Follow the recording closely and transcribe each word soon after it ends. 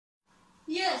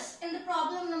Yes, in the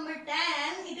problem number 10,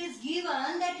 it is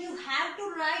given that you have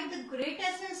to write the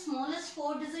greatest and smallest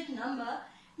 4-digit number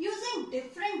using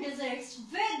different digits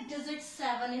with digit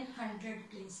 7 in 100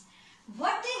 place.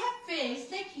 What they have faced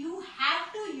that you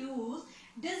have to use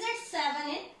digit 7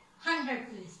 in 100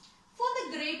 place. For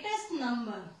the greatest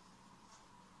number,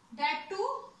 that too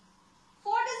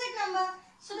 4-digit number.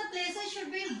 So the places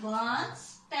should be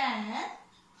ones, 10,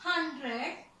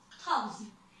 100,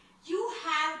 1000. You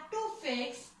have to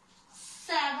fix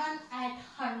 7 at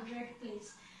 100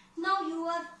 place. Now you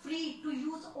are free to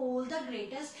use all the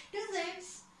greatest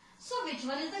digits. So which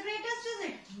one is the greatest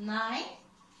digit? 9,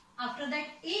 after that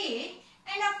 8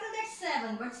 and after that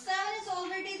 7. But 7 is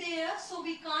already there, so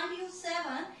we can't use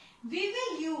 7. We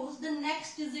will use the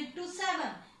next digit to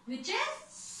 7, which is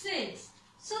 6.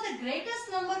 So the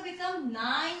greatest number becomes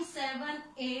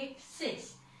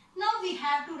 9786. Now we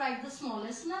have to write the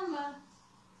smallest number.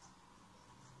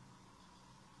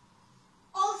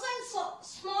 Also in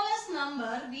smallest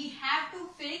number, we have to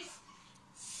fix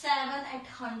 7 at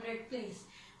 100 place.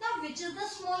 Now which is the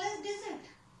smallest digit?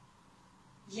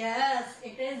 Yes,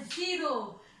 it is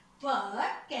 0.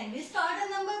 But can we start a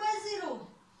number by 0?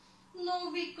 No,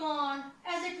 we can't,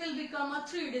 as it will become a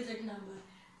 3-digit number.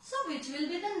 So which will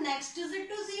be the next digit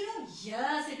to 0?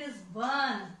 Yes, it is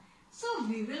 1. So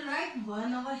we will write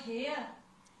 1 over here.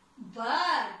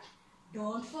 But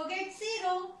don't forget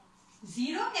 0.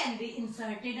 0 can be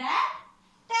inserted at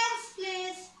tens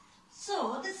place.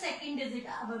 So the second digit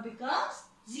becomes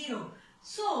 0.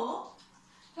 So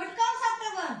what comes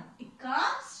after 1? It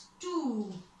comes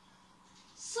 2.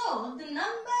 So the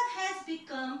number has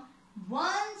become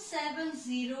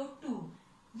 1702,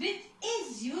 which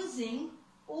is using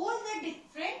all the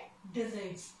different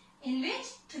digits, in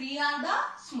which 3 are the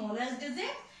smallest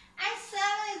digit and 7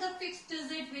 is the fixed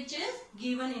digit which is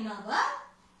given in our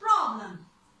problem.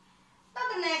 Now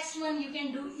the next one you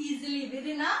can do easily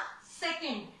within a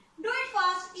second. Do it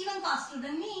fast, even faster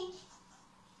than me.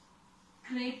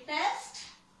 Greatest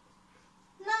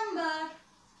number.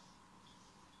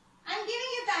 I'm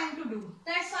giving you time to do.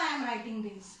 That's why I'm writing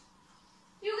this.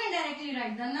 You can directly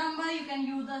write the number. You can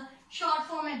use the short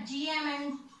form at GM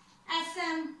and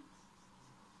SM.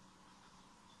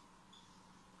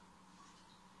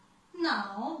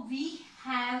 Now we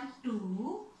have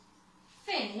to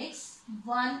fix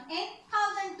 1 in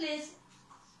 1000 place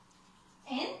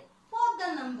in both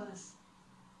the numbers.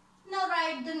 Now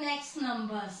write the next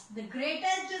numbers. The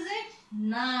greatest digit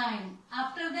 9.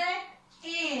 After that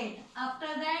 8. After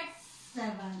that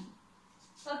 7.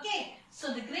 Okay.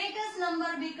 So the greatest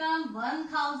number becomes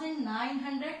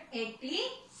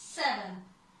 1987.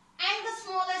 And the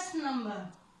smallest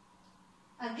number.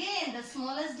 Again the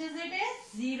smallest digit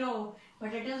is 0.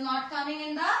 But it is not coming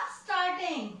in the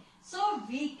starting. So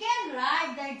we can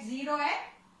write that 0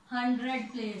 at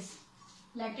 100 place.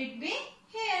 Let it be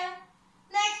here.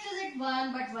 Next digit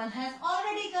 1, but 1 has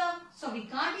already come. So we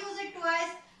can't use it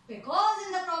twice because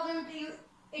in the problem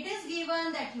it is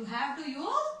given that you have to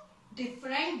use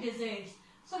different digits.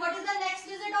 So what is the next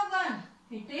digit of 1?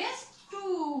 It is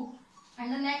 2.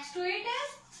 And the next to it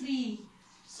is 3.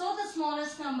 So the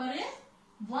smallest number is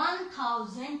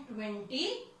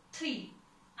 1023.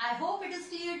 I hope it is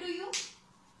clear to you.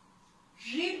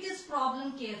 Read this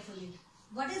problem carefully.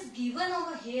 What is given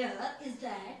over here is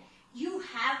that you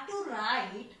have to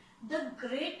write the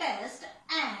greatest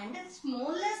and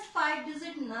smallest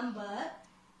 5-digit number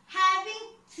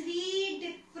having 3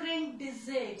 different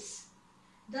digits.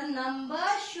 The number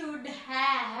should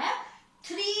have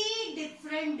 3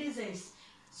 different digits.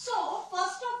 So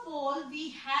first of all,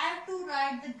 we have to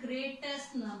write the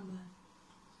greatest number.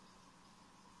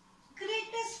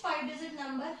 Greatest 5-digit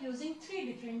number using 3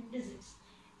 different digits.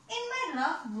 In my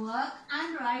rough work, I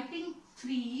am writing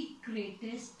 3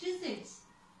 greatest digits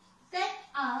that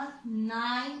are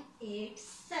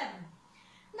 987.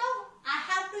 Now I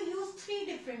have to use 3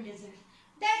 different digits.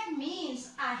 That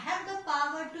means I have the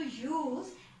power to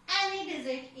use any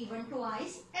digit even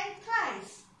twice and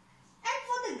thrice. And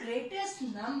for the greatest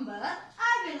number,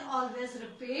 I will always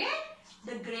repeat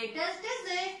the greatest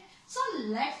digit. So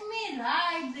let me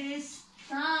write this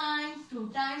 2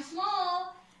 times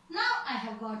more. Now I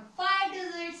have got 5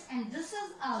 digits and this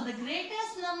is the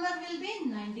greatest number will be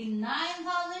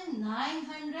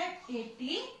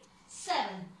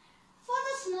 99,987. For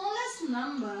the smallest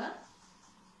number,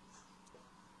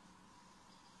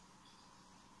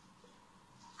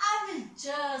 I will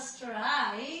just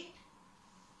write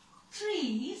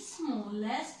 3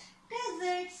 smallest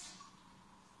digits.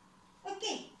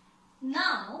 Okay.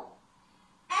 Now,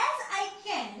 as I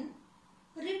can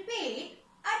repeat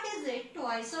a digit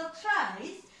twice or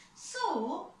thrice,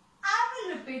 so I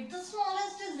the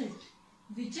smallest digit,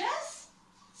 which is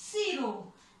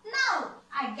 0. Now,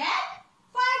 I get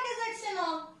 5 digits in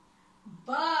all.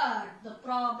 But the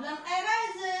problem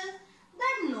arises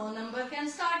that no number can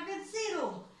start with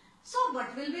 0. So,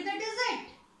 what will be the digit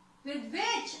with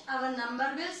which our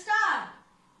number will start?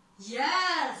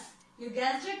 Yes, you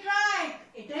guessed it right.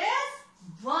 It is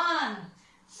 1.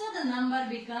 So, the number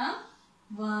becomes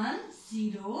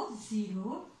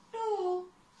 1002.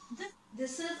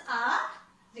 This is our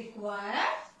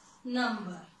required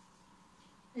number.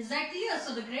 Is that clear?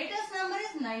 So, the greatest number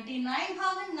is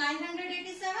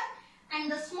 99,987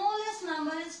 and the smallest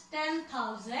number is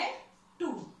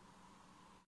 10,002.